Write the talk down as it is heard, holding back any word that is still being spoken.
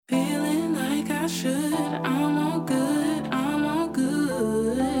I should. I'm all good, I'm all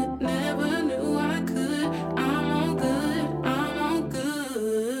good. Never knew I could. I'm all good, I'm all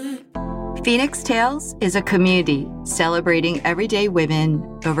good. Phoenix Tales is a community celebrating everyday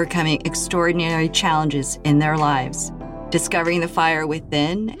women overcoming extraordinary challenges in their lives, discovering the fire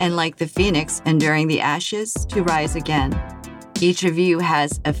within, and like the phoenix enduring the ashes to rise again. Each of you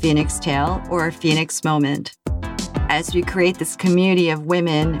has a phoenix tale or a phoenix moment. As we create this community of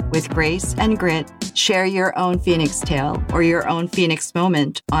women with grace and grit, share your own phoenix tale or your own phoenix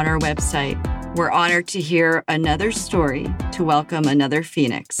moment on our website. We're honored to hear another story to welcome another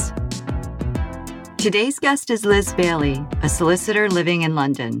phoenix. Today's guest is Liz Bailey, a solicitor living in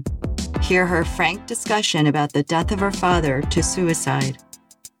London. Hear her frank discussion about the death of her father to suicide.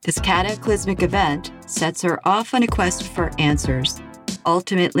 This cataclysmic event sets her off on a quest for answers,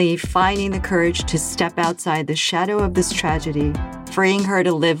 ultimately finding the courage to step outside the shadow of this tragedy, freeing her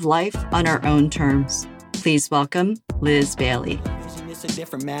to live life on her own terms. Please welcome Liz Bailey. It's a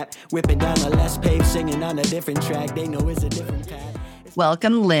different map, whipping down the less paved, singing on a different track. They know it's a different path.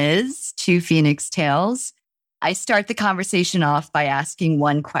 Welcome, Liz, to Phoenix Tales. I start the conversation off by asking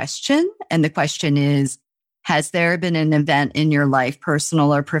one question, and the question is, has there been an event in your life,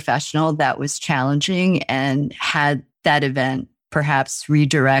 personal or professional, that was challenging, and had that event perhaps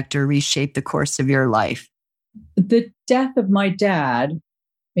redirect or reshape the course of your life? The death of my dad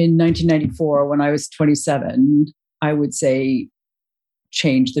in 1994, when I was 27, I would say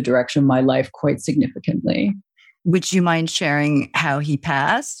changed the direction of my life quite significantly. Would you mind sharing how he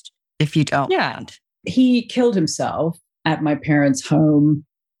passed, if you don't mind? He killed himself at my parents' home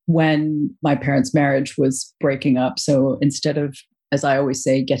when my parents' marriage was breaking up. So instead of, as I always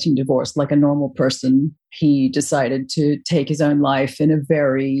say, getting divorced like a normal person, he decided to take his own life in a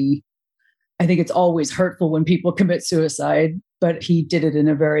very, I think it's always hurtful when people commit suicide, but he did it in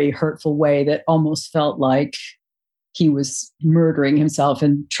a very hurtful way that almost felt like he was murdering himself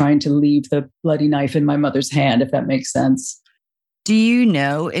and trying to leave the bloody knife in my mother's hand, if that makes sense. Do you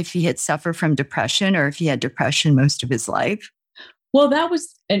know if he had suffered from depression or if he had depression most of his life? Well, that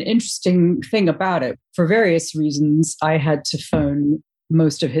was an interesting thing about it. For various reasons, I had to phone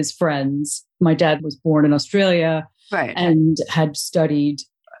most of his friends. My dad was born in Australia, right, and had studied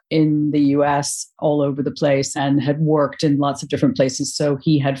in the US all over the place and had worked in lots of different places. So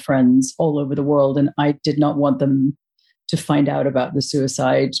he had friends all over the world, and I did not want them to find out about the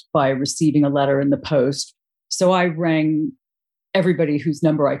suicide by receiving a letter in the post. So I rang everybody whose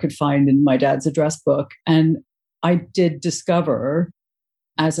number I could find in my dad's address book. And I did discover,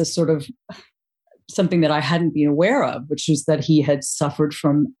 as a sort of something that I hadn't been aware of, which is that he had suffered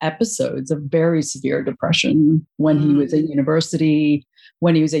from episodes of very severe depression when he was at university,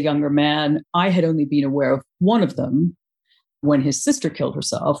 when he was a younger man. I had only been aware of one of them when his sister killed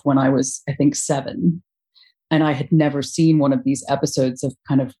herself when I was, I think, 7. And I had never seen one of these episodes of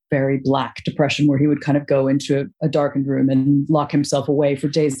kind of very black depression where he would kind of go into a darkened room and lock himself away for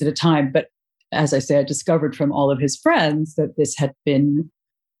days at a time. But as I say, I discovered from all of his friends that this had been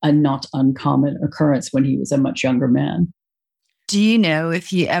a not uncommon occurrence when he was a much younger man. Do you know if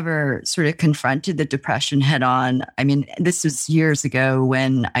he ever sort of confronted the depression head on? I mean, this was years ago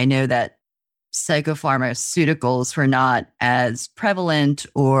when I know that psychopharmaceuticals were not as prevalent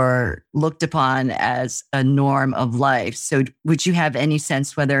or looked upon as a norm of life. So would you have any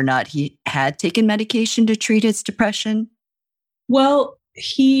sense whether or not he had taken medication to treat his depression? Well,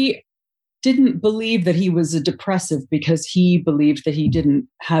 he didn't believe that he was a depressive because he believed that he didn't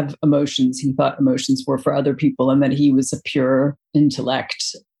have emotions. He thought emotions were for other people and that he was a pure intellect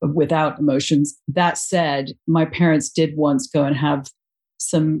without emotions. That said, my parents did once go and have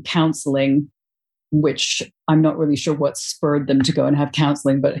some counseling, which I'm not really sure what spurred them to go and have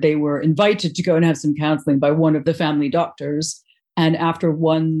counseling, but they were invited to go and have some counseling by one of the family doctors. And after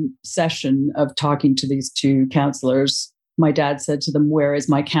one session of talking to these two counselors, my dad said to them, "Where is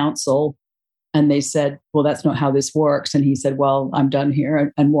my counsel?" And they said, "Well, that's not how this works." And he said, "Well, I'm done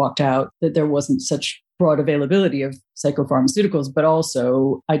here," and walked out. That there wasn't such broad availability of psychopharmaceuticals, but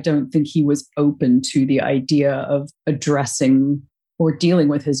also I don't think he was open to the idea of addressing or dealing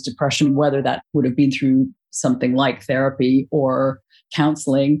with his depression, whether that would have been through something like therapy or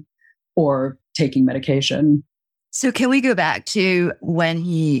counseling or taking medication. So can we go back to when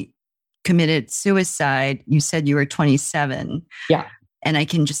he committed suicide? You said you were 27. Yeah. And I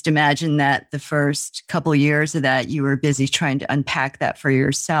can just imagine that the first couple of years of that, you were busy trying to unpack that for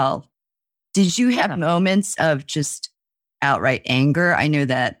yourself. Did you have moments of just outright anger? I know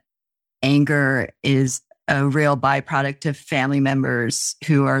that anger is a real byproduct of family members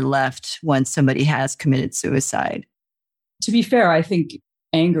who are left when somebody has committed suicide. To be fair, I think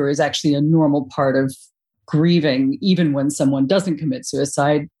anger is actually a normal part of grieving, even when someone doesn't commit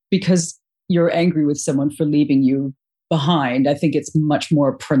suicide, because you're angry with someone for leaving you behind. I think it's much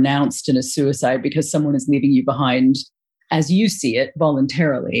more pronounced in a suicide because someone is leaving you behind as you see it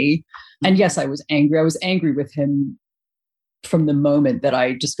voluntarily. And yes, I was angry. I was angry with him from the moment that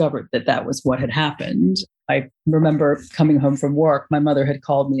I discovered that that was what had happened. I remember coming home from work. My mother had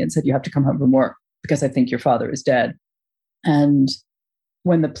called me and said, "You have to come home from work because I think your father is dead." And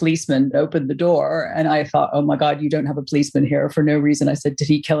when the policeman opened the door, and I thought, "Oh my God, you don't have a policeman here for no reason." I said, "Did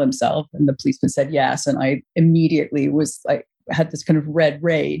he kill himself?" And the policeman said, "Yes." And I immediately had this kind of red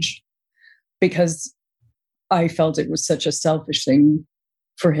rage because I felt it was such a selfish thing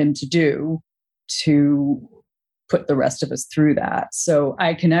for him to do, to put the rest of us through that. So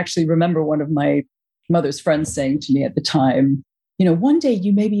I can actually remember one of my mother's friends saying to me at the time, "One day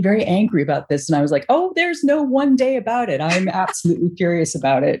you may be very angry about this." And I was like, "Oh, there's no one day about it. I'm absolutely furious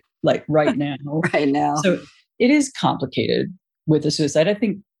about it, like right now." Right now. So it is complicated with a suicide. I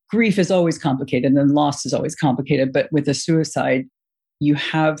think grief is always complicated and loss is always complicated. But with a suicide, you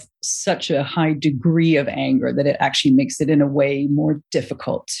have such a high degree of anger that it actually makes it in a way more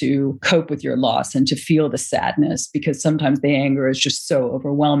difficult to cope with your loss and to feel the sadness, because sometimes the anger is just so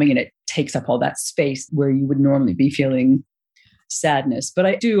overwhelming and it takes up all that space where you would normally be feeling sadness. But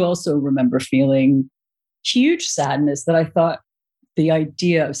I do also remember feeling huge sadness that I thought the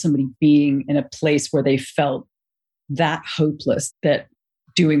idea of somebody being in a place where they felt that hopeless, that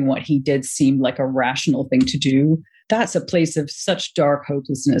doing what he did seemed like a rational thing to do. That's a place of such dark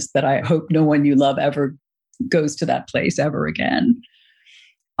hopelessness that I hope no one you love ever goes to that place ever again.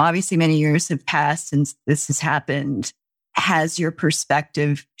 Obviously, many years have passed since this has happened. Has your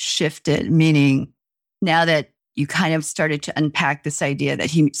perspective shifted? Meaning, now that you kind of started to unpack this idea that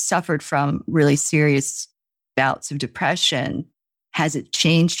he suffered from really serious bouts of depression, has it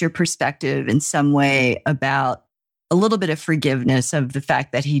changed your perspective in some way about a little bit of forgiveness of the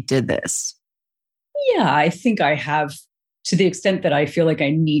fact that he did this? Yeah, I think I have, to the extent that I feel like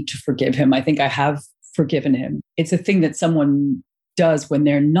I need to forgive him. I think I have forgiven him. It's a thing that someone does when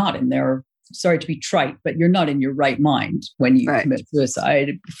they're not in their, sorry to be trite, but you're not in your right mind when you commit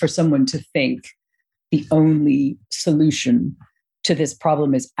suicide. For someone to think the only solution to this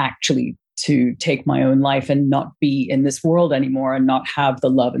problem is actually to take my own life and not be in this world anymore and not have the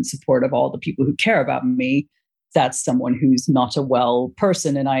love and support of all the people who care about me, that's someone who's not a well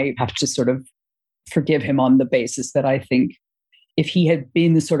person. And I have to sort of forgive him on the basis that I think if he had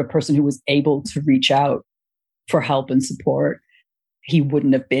been the sort of person who was able to reach out for help and support, he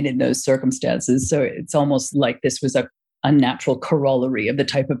wouldn't have been in those circumstances. So it's almost like this was a unnatural corollary of the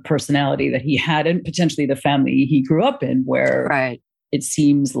type of personality that he had and potentially the family he grew up in, where it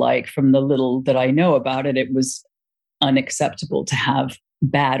seems like from the little that I know about it, it was unacceptable to have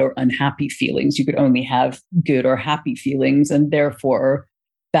bad or unhappy feelings. You could only have good or happy feelings, and therefore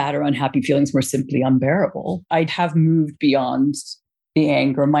bad or unhappy feelings were simply unbearable. I'd have moved beyond the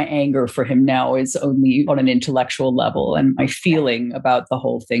anger. My anger for him now is only on an intellectual level, and my feeling about the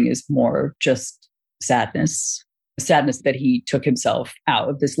whole thing is more just sadness. Sadness that he took himself out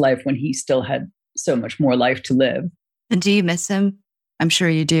of this life when he still had so much more life to live. And do you miss him? I'm sure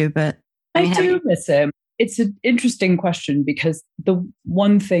you do, but I do miss him. It's an interesting question because the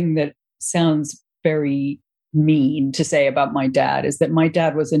one thing that sounds very mean to say about my dad is that my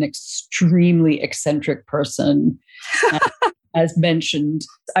dad was an extremely eccentric person. As mentioned,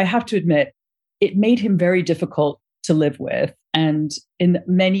 I have to admit, it made him very difficult to live with. And in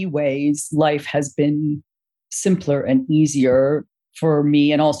many ways, life has been simpler and easier for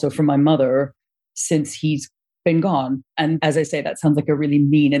me and also for my mother since he's been gone. And as I say, that sounds like a really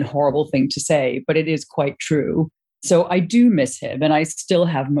mean and horrible thing to say, but it is quite true. So I do miss him. And I still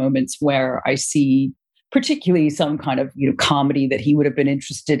have moments where I see particularly some kind of, comedy that he would have been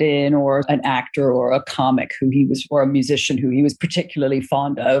interested in, or an actor or a comic who he was, or a musician who he was particularly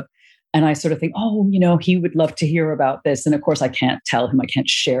fond of. And I sort of think, he would love to hear about this. And of course, I can't tell him, I can't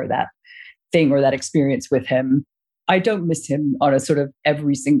share that thing or that experience with him. I don't miss him on a sort of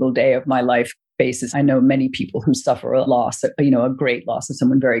every single day of my life basis. I know many people who suffer a loss, a great loss of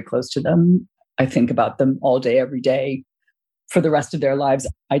someone very close to them. I think about them all day, every day for the rest of their lives.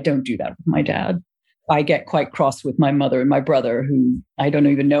 I don't do that with my dad. I get quite cross with my mother and my brother, who I don't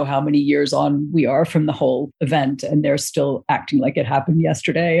even know how many years on we are from the whole event, and they're still acting like it happened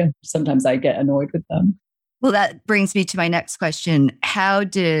yesterday. And sometimes I get annoyed with them. Well, that brings me to my next question. How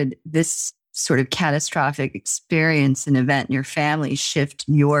did this sort of catastrophic experience and event in your family shift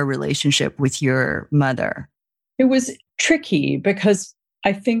your relationship with your mother? It was tricky because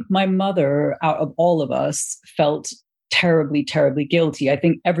I think my mother, out of all of us, felt terribly, terribly guilty. I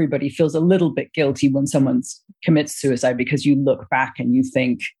think everybody feels a little bit guilty when someone commits suicide, because you look back and you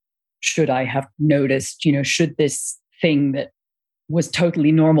think, should I have noticed, should this thing that was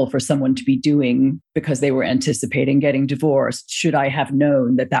totally normal for someone to be doing because they were anticipating getting divorced, should I have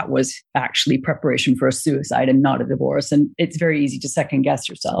known that that was actually preparation for a suicide and not a divorce? And it's very easy to second guess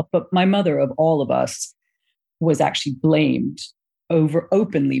yourself. But my mother, of all of us, was actually blamed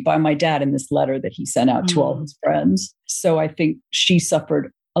openly by my dad in this letter that he sent out to all his friends. So I think she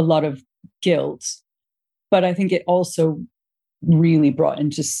suffered a lot of guilt, but I think it also really brought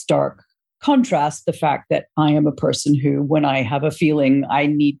into stark contrast the fact that I am a person who, when I have a feeling, I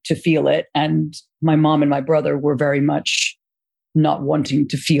need to feel it. And my mom and my brother were very much not wanting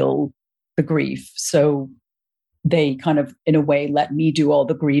to feel the grief. So they kind of, in a way, let me do all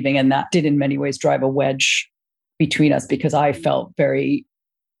the grieving. And that did in many ways drive a wedge between us, because I felt very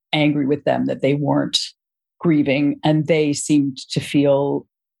angry with them that they weren't grieving. And they seemed to feel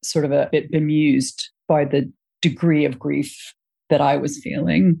sort of a bit bemused by the degree of grief that I was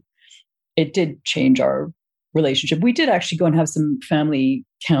feeling. It did change our relationship. We did actually go and have some family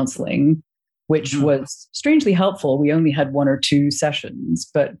counseling, which was strangely helpful. We only had 1 or 2 sessions,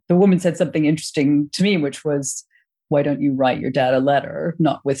 but the woman said something interesting to me, which was, why don't you write your dad a letter,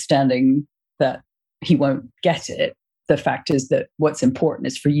 notwithstanding that he won't get it. The fact is that what's important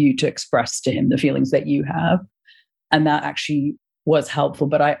is for you to express to him the feelings that you have. And that actually was helpful.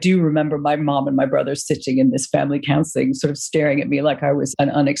 But I do remember my mom and my brother sitting in this family counseling, sort of staring at me like I was an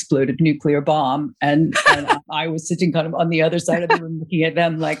unexploded nuclear bomb. And I was sitting kind of on the other side of the room looking at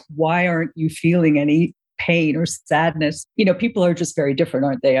them like, why aren't you feeling any pain or sadness? People are just very different,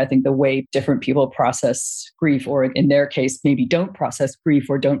 aren't they? I think the way different people process grief, or in their case, maybe don't process grief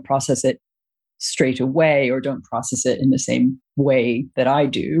or don't process it straight away or don't process it in the same way that I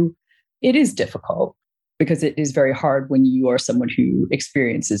do, it is difficult, because it is very hard when you are someone who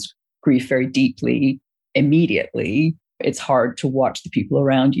experiences grief very deeply immediately. It's hard to watch the people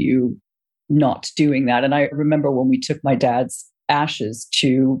around you not doing that. And I remember when we took my dad's ashes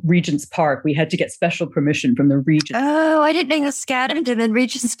to Regent's Park, we had to get special permission from the Regent. Oh, I didn't know you scattered them in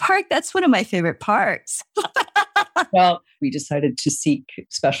Regent's Park. That's one of my favorite parks. Well, we decided to seek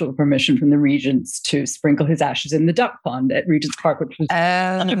special permission from the Regents to sprinkle his ashes in the duck pond at Regent's Park, which was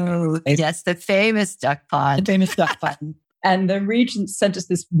yes, the famous duck pond. The famous duck pond. And the Regents sent us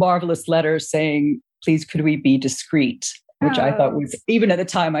this marvelous letter saying, please, could we be discreet? Which I thought was, even at the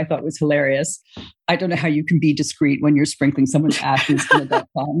time, I thought was hilarious. I don't know how you can be discreet when you're sprinkling someone's ashes in a duck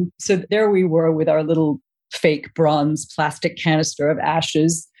pond. So there we were with our little fake bronze plastic canister of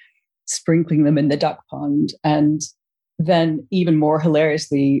ashes, sprinkling them in the duck pond. And then even more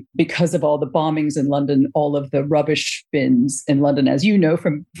hilariously, because of all the bombings in London, all of the rubbish bins in London, as you know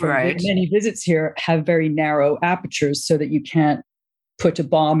from right. many visits here, have very narrow apertures so that you can't put a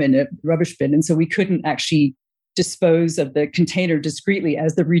bomb in a rubbish bin. And so we couldn't actually dispose of the container discreetly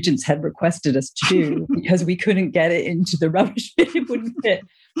as the Regents had requested us to do, because we couldn't get it into the rubbish bin. It wouldn't fit.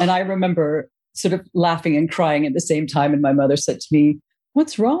 And I remember sort of laughing and crying at the same time. And my mother said to me,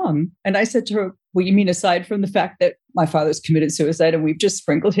 what's wrong? And I said to her, well, you mean aside from the fact that my father's committed suicide and we've just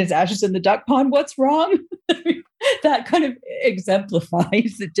sprinkled his ashes in the duck pond, what's wrong? That kind of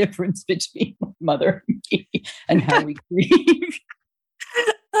exemplifies the difference between my mother and me and how we grieve.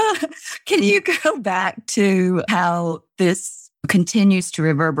 Can you go back to how this continues to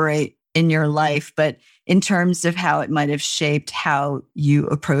reverberate in your life, but in terms of how it might have shaped how you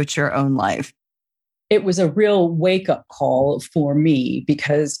approach your own life? It was a real wake-up call for me,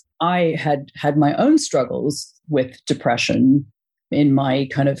 because I had my own struggles with depression in my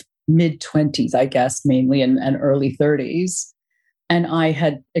kind of mid-20s, I guess, mainly, and early 30s. And I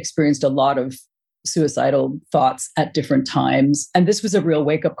had experienced a lot of suicidal thoughts at different times. And this was a real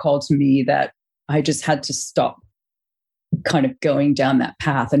wake-up call to me that I just had to stop kind of going down that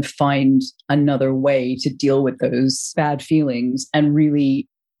path and find another way to deal with those bad feelings and really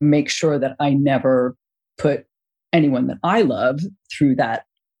make sure that I never put anyone that I love through that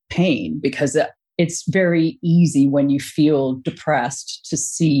pain, because it's very easy when you feel depressed to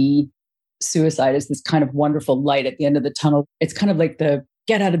see suicide as this kind of wonderful light at the end of the tunnel. It's kind of like the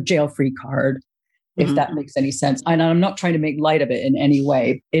get out of jail free card, if that makes any sense. And I'm not trying to make light of it in any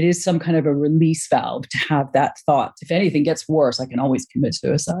way. It is some kind of a release valve to have that thought. If anything gets worse, I can always commit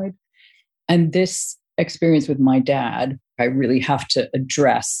suicide. And this experience with my dad, I really have to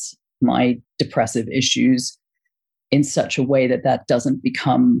address my depressive issues in such a way that that doesn't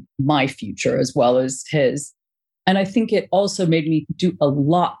become my future as well as his. And I think it also made me do a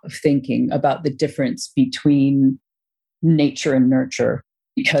lot of thinking about the difference between nature and nurture,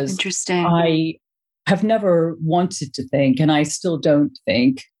 because Interesting. have never wanted to think, and I still don't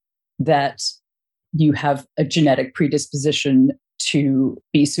think, that you have a genetic predisposition to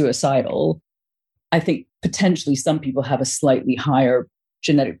be suicidal. I think potentially some people have a slightly higher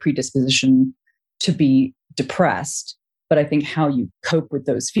genetic predisposition to be depressed, but I think how you cope with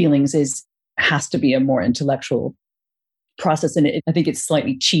those feelings has to be a more intellectual process. And I think it's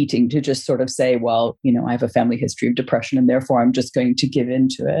slightly cheating to just sort of say, well, I have a family history of depression and therefore I'm just going to give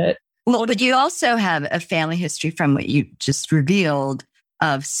into it. Well, but you also have a family history from what you just revealed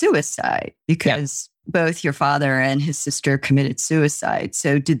of suicide, because both your father and his sister committed suicide.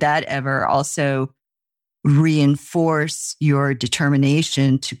 So did that ever also reinforce your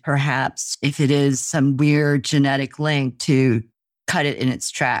determination to perhaps, if it is some weird genetic link, to cut it in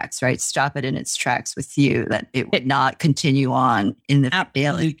its tracks, right? Stop it in its tracks with you, that it would not continue on in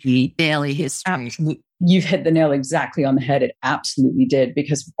the daily history. Absolutely. You've hit the nail exactly on the head. It absolutely did,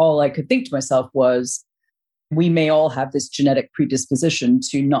 because all I could think to myself was, we may all have this genetic predisposition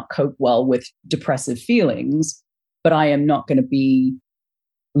to not cope well with depressive feelings, but I am not going to be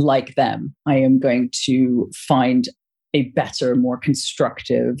like them. I am going to find a better, more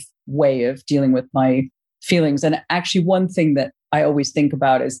constructive way of dealing with my feelings. And actually, one thing that I always think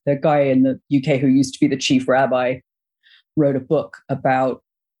about is the guy in the UK who used to be the chief rabbi wrote a book about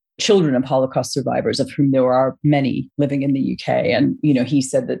children of Holocaust survivors, of whom there are many living in the UK. And, he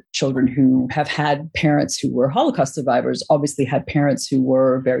said that children who have had parents who were Holocaust survivors obviously had parents who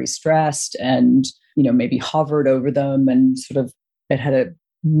were very stressed and, maybe hovered over them, and sort of it had a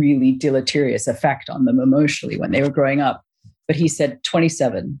really deleterious effect on them emotionally when they were growing up. But he said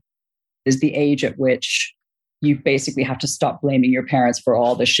 27 is the age at which you basically have to stop blaming your parents for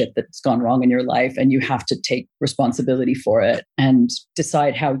all the shit that's gone wrong in your life, and you have to take responsibility for it and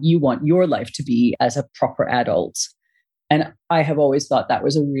decide how you want your life to be as a proper adult. And I have always thought that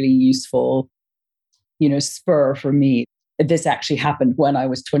was a really useful, spur for me. This actually happened when I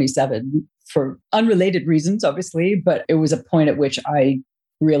was 27 for unrelated reasons, obviously, but it was a point at which I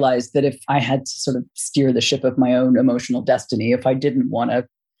realized that if I had to sort of steer the ship of my own emotional destiny, if I didn't want to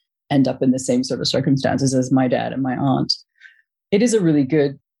end up in the same sort of circumstances as my dad and my aunt, it is a really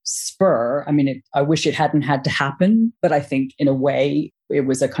good spur. I mean, I wish it hadn't had to happen, but I think in a way it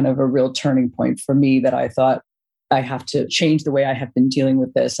was a kind of a real turning point for me, that I thought, I have to change the way I have been dealing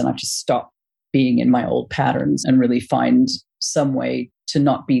with this, and I have to stop being in my old patterns and really find some way to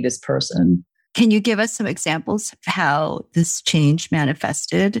not be this person. Can you give us some examples of how this change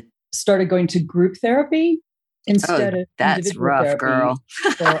manifested? Started going to group therapy instead of that's rough, girl.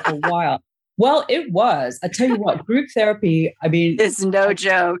 For a while. Well, it was. I tell you what, group therapy, I mean, it's no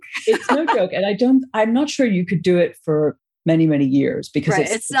joke. It's no joke. And I'm not sure you could do it for many, many years, because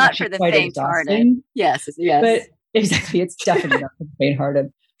it's not for the faint-hearted. Yes. But exactly, it's definitely not for the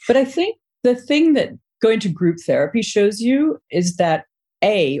faint-hearted. But I think the thing that going to group therapy shows you is that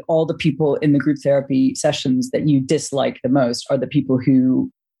all the people in the group therapy sessions that you dislike the most are the people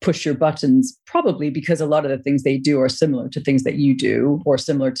who push your buttons, probably because a lot of the things they do are similar to things that you do, or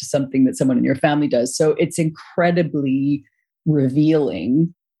similar to something that someone in your family does. So it's incredibly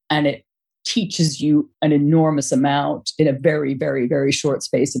revealing, and it teaches you an enormous amount in a very, very, very short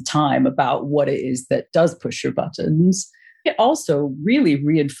space of time about what it is that does push your buttons. It also really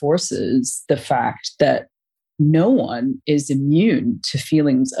reinforces the fact that no one is immune to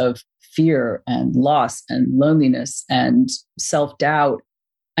feelings of fear and loss and loneliness and self-doubt.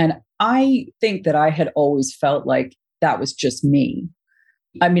 And I think that I had always felt like that was just me.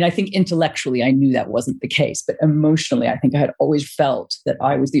 I mean, I think intellectually I knew that wasn't the case, but emotionally, I think I had always felt that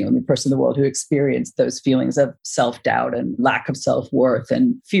I was the only person in the world who experienced those feelings of self-doubt and lack of self-worth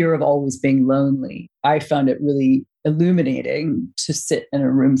and fear of always being lonely. I found it really illuminating to sit in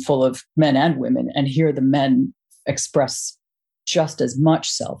a room full of men and women and hear the men express just as much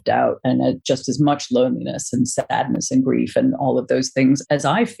self-doubt and just as much loneliness and sadness and grief and all of those things as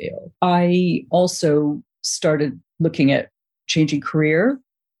I feel. I also started looking at changing career.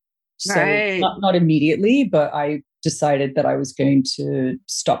 So not immediately, but I decided that I was going to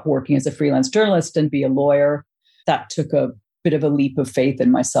stop working as a freelance journalist and be a lawyer. That took a bit of a leap of faith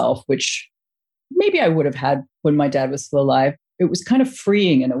in myself, which maybe I would have had when my dad was still alive. It was kind of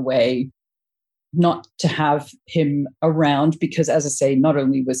freeing in a way not to have him around, because, as I say, not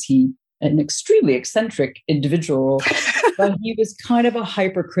only was he an extremely eccentric individual, but he was kind of a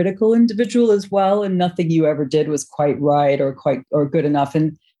hypercritical individual as well. And nothing you ever did was quite right or good enough.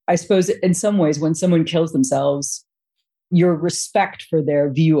 And I suppose in some ways, when someone kills themselves, your respect for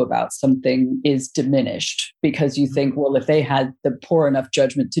their view about something is diminished, because you think, well, if they had the poor enough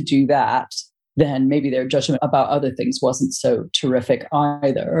judgment to do that, then maybe their judgment about other things wasn't so terrific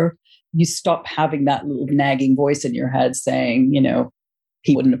either. you stop having that little nagging voice in your head saying,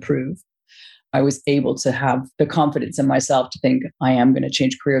 he wouldn't approve. I was able to have the confidence in myself to think, I am going to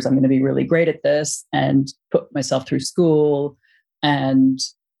change careers. I'm going to be really great at this, and put myself through school and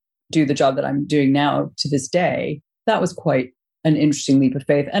do the job that I'm doing now to this day. That was quite an interesting leap of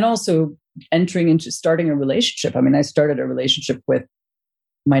faith. And also starting a relationship. I mean, I started a relationship with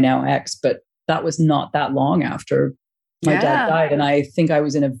my now ex, but that was not that long after my dad died. And I think I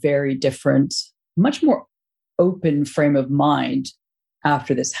was in a very different, much more open frame of mind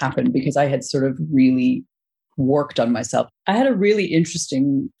after this happened, because I had sort of really worked on myself. I had a really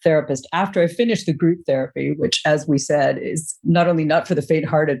interesting therapist after I finished the group therapy, which, as we said, is not only not for the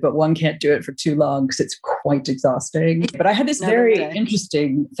faint-hearted, but one can't do it for too long because it's quite exhausting. But I had this very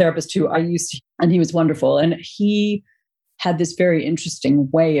interesting therapist who I used, and he was wonderful. And he had this very interesting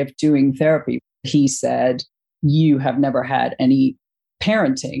way of doing therapy. He said, you have never had any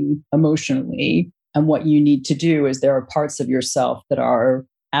parenting emotionally. And what you need to do is there are parts of yourself that are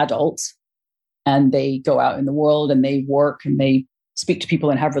adults, and they go out in the world and they work and they speak to people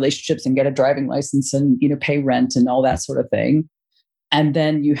and have relationships and get a driving license and, pay rent and all that sort of thing. And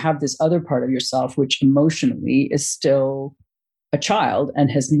then you have this other part of yourself, which emotionally is still a child and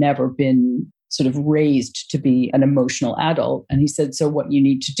has never been sort of raised to be an emotional adult. And he said, so what you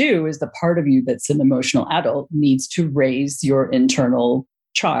need to do is the part of you that's an emotional adult needs to raise your internal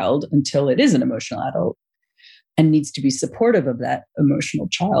child until it is an emotional adult, and needs to be supportive of that emotional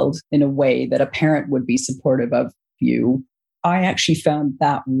child in a way that a parent would be supportive of you. I actually found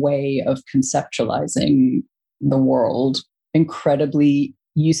that way of conceptualizing the world incredibly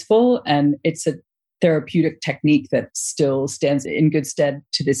useful. And it's a therapeutic technique that still stands in good stead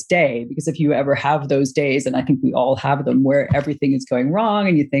to this day, because if you ever have those days, and I think we all have them, where everything is going wrong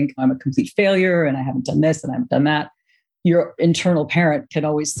and you think, I'm a complete failure and I haven't done this and I haven't done that, your internal parent can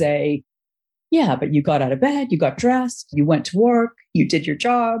always say, yeah, but you got out of bed, you got dressed, you went to work, you did your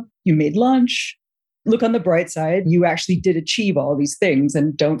job, you made lunch. Look on the bright side, you actually did achieve all these things,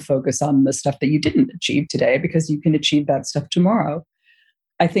 and don't focus on the stuff that you didn't achieve today, because you can achieve that stuff tomorrow.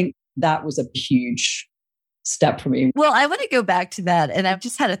 I think that was a huge step for me. Well, I want to go back to that. And I've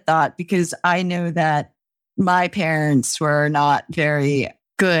just had a thought, because I know that my parents were not very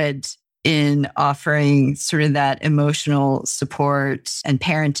good in offering sort of that emotional support and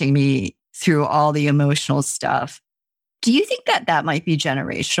parenting me through all the emotional stuff. Do you think that that might be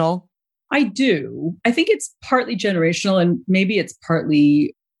generational? I do. I think it's partly generational, and maybe it's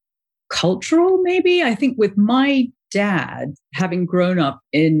partly cultural, maybe. I think with my dad, having grown up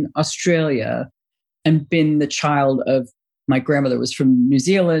in Australia and been the child of, my grandmother was from New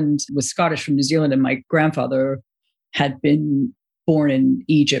Zealand, was Scottish from New Zealand, and my grandfather had been born in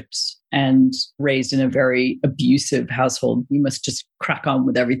Egypt and raised in a very abusive household. You must just crack on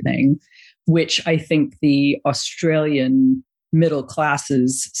with everything, which I think the Australian middle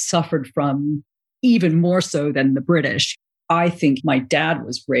classes suffered from even more so than the British. I think my dad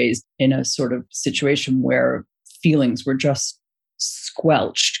was raised in a sort of situation where feelings were just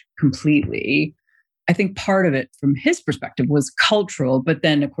squelched completely. I think part of it from his perspective was cultural, but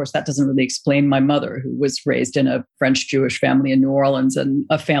then of course that doesn't really explain my mother, who was raised in a French Jewish family in New Orleans, and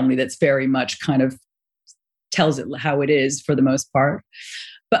a family that's very much kind of tells it how it is for the most part.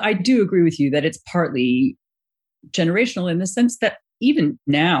 But I do agree with you that it's partly generational, in the sense that even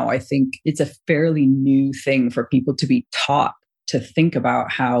now, I think it's a fairly new thing for people to be taught to think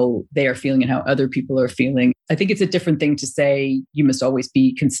about how they are feeling and how other people are feeling. I think it's a different thing to say you must always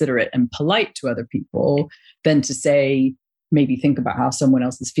be considerate and polite to other people than to say, maybe think about how someone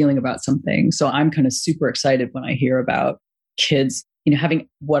else is feeling about something. So I'm kind of super excited when I hear about kids, having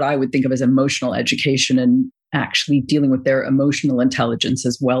what I would think of as emotional education and actually dealing with their emotional intelligence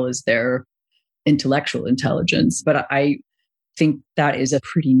as well as their intellectual intelligence. But I think that is a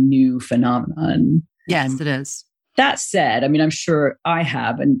pretty new phenomenon. Yes, it is. That said, I mean, I'm sure I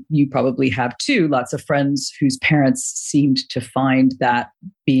have, and you probably have too, lots of friends whose parents seemed to find that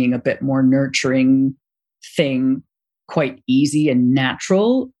being a bit more nurturing thing quite easy and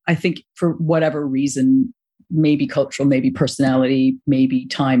natural. I think for whatever reason, maybe cultural, maybe personality, maybe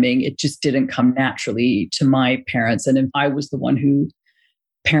timing, it just didn't come naturally to my parents. And if I was the one who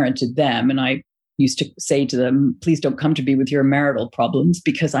parented them, and I used to say to them, please don't come to me with your marital problems,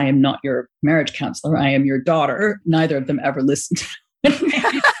 because I am not your marriage counselor. I am your daughter. Neither of them ever listened to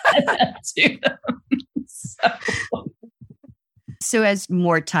them. So as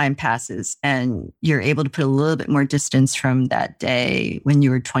more time passes and you're able to put a little bit more distance from that day when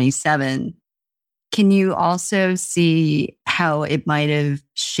you were 27, can you also see how it might have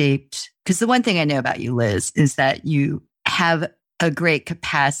shaped? Because the one thing I know about you, Liz, is that you have a great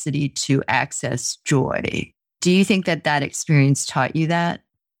capacity to access joy. Do you think that that experience taught you that?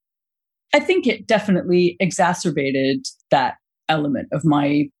 I think it definitely exacerbated that element of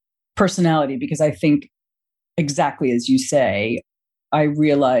my personality, because I think exactly as you say, I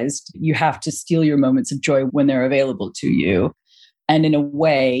realized you have to steal your moments of joy when they're available to you. And in a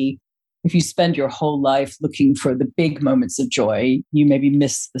way, if you spend your whole life looking for the big moments of joy, you maybe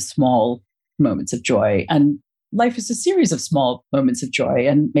miss the small moments of joy. And life is a series of small moments of joy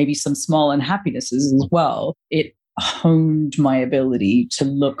and maybe some small unhappinesses as well. It honed my ability to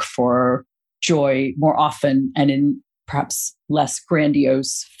look for joy more often and in perhaps less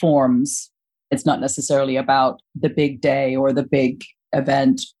grandiose forms. It's not necessarily about the big day or the big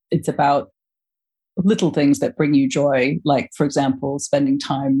event. It's about little things that bring you joy, like, for example, spending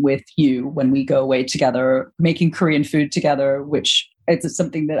time with you when we go away together, making Korean food together, which is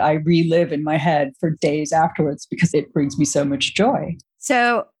something that I relive in my head for days afterwards because it brings me so much joy.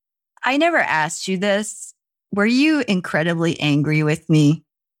 So I never asked you this. Were you incredibly angry with me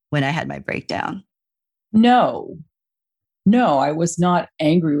when I had my breakdown? No, I was not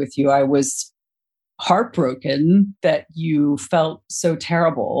angry with you. I was heartbroken that you felt so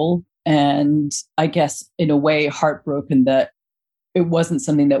terrible. And I guess in a way, heartbroken that it wasn't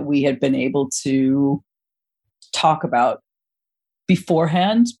something that we had been able to talk about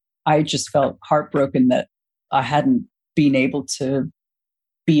beforehand. I just felt heartbroken that I hadn't been able to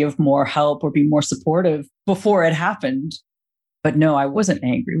be of more help or be more supportive before it happened. But no, I wasn't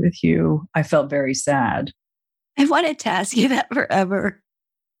angry with you. I felt very sad. I wanted to ask you that forever.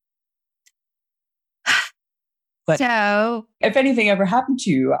 But so if anything ever happened to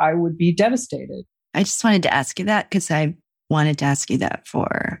you, I would be devastated. I just wanted to ask you that because I wanted to ask you that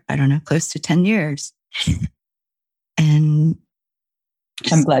for, I don't know, close to 10 years. And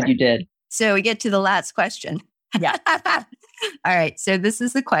I'm glad you did. So we get to the last question. Yeah. All right. So this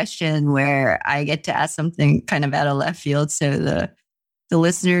is a question where I get to ask something kind of out of left field. So the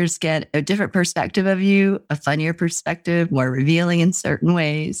listeners get a different perspective of you, a funnier perspective, more revealing in certain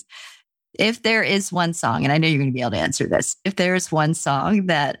ways. If there is one song, and I know you're going to be able to answer this, if there is one song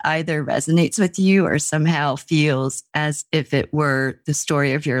that either resonates with you or somehow feels as if it were the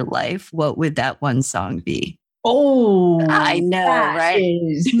story of your life, what would that one song be? Oh, I know, that right?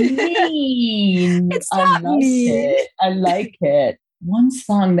 Is mean. It's I not like mean. it. I like it. One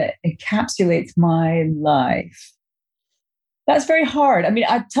song that encapsulates my life. That's very hard. I mean,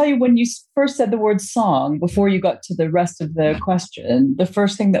 I tell you, when you first said the word song, before you got to the rest of the question, the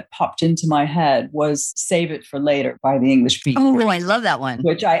first thing that popped into my head was Save It for Later by the English Beatles. Oh, I love that one.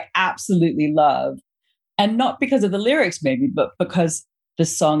 Which I absolutely love. And not because of the lyrics, maybe, but because the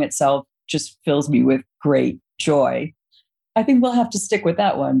song itself just fills me with great joy. I think we'll have to stick with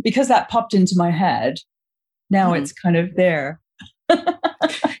that one because that popped into my head. Now it's kind of there.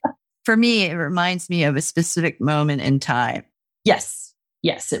 For me, it reminds me of a specific moment in time. Yes.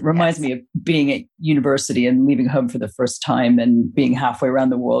 It reminds me of being at university and leaving home for the first time and being halfway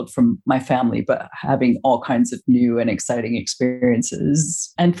around the world from my family, but having all kinds of new and exciting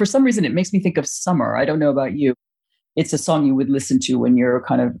experiences. And for some reason, it makes me think of summer. I don't know about you. It's a song you would listen to when you're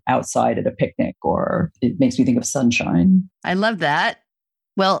kind of outside at a picnic, or it makes me think of sunshine. I love that.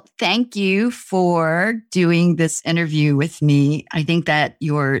 Well, thank you for doing this interview with me. I think that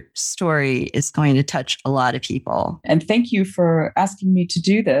your story is going to touch a lot of people. And thank you for asking me to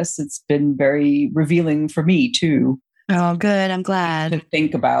do this. It's been very revealing for me too. Oh, good. I'm glad. To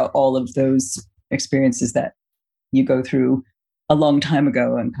think about all of those experiences that you go through a long time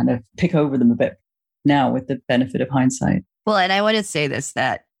ago and kind of pick over them a bit now with the benefit of hindsight. Well, and I want to say this,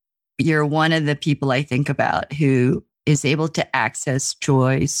 that you're one of the people I think about who is able to access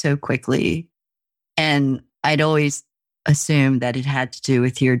joy so quickly. And I'd always assumed that it had to do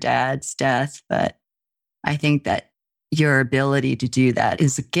with your dad's death, but I think that your ability to do that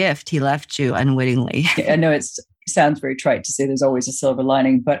is a gift. He left you unwittingly. I know it sounds very trite to say there's always a silver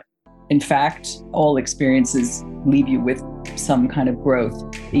lining, but in fact, all experiences leave you with some kind of growth,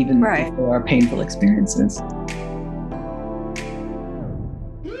 even if there are painful experiences.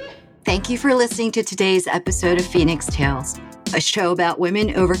 Thank you for listening to today's episode of Phoenix Tales, a show about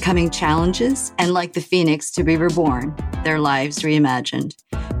women overcoming challenges and, like the phoenix, to be reborn, their lives reimagined.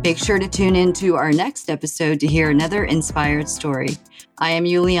 Make sure to tune in to our next episode to hear another inspired story. I am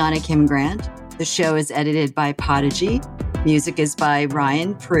Juliana Kim Grant. The show is edited by Podigy. Music is by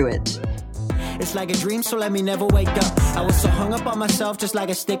Ryan Pruitt. It's like a dream, so let me never wake up. I was so hung up on myself, just like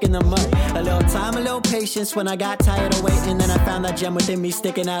a stick in the mud. A little time, a little patience when I got tired of waiting. Then I found that gem within me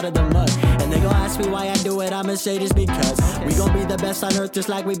sticking out of the mud. And they gon' ask me why I do it, I'ma say just because. We gon' be the best on earth, just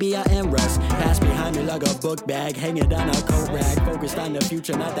like we be at Emirates. Pass behind me like a book bag, hanging down a coat rag. Focused on the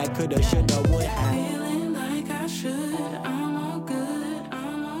future, not that coulda, shoulda, would have. Feeling like I should. I'm all good.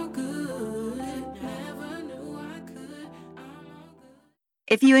 I'm all good. Never knew I could. I'm all good.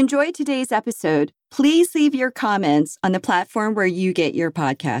 If you enjoyed today's episode, please leave your comments on the platform where you get your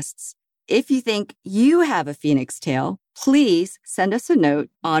podcasts. If you think you have a Phoenix tale, please send us a note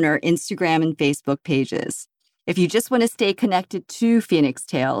on our Instagram and Facebook pages. If you just want to stay connected to Phoenix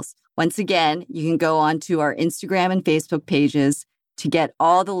Tales, once again, you can go onto our Instagram and Facebook pages to get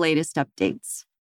all the latest updates.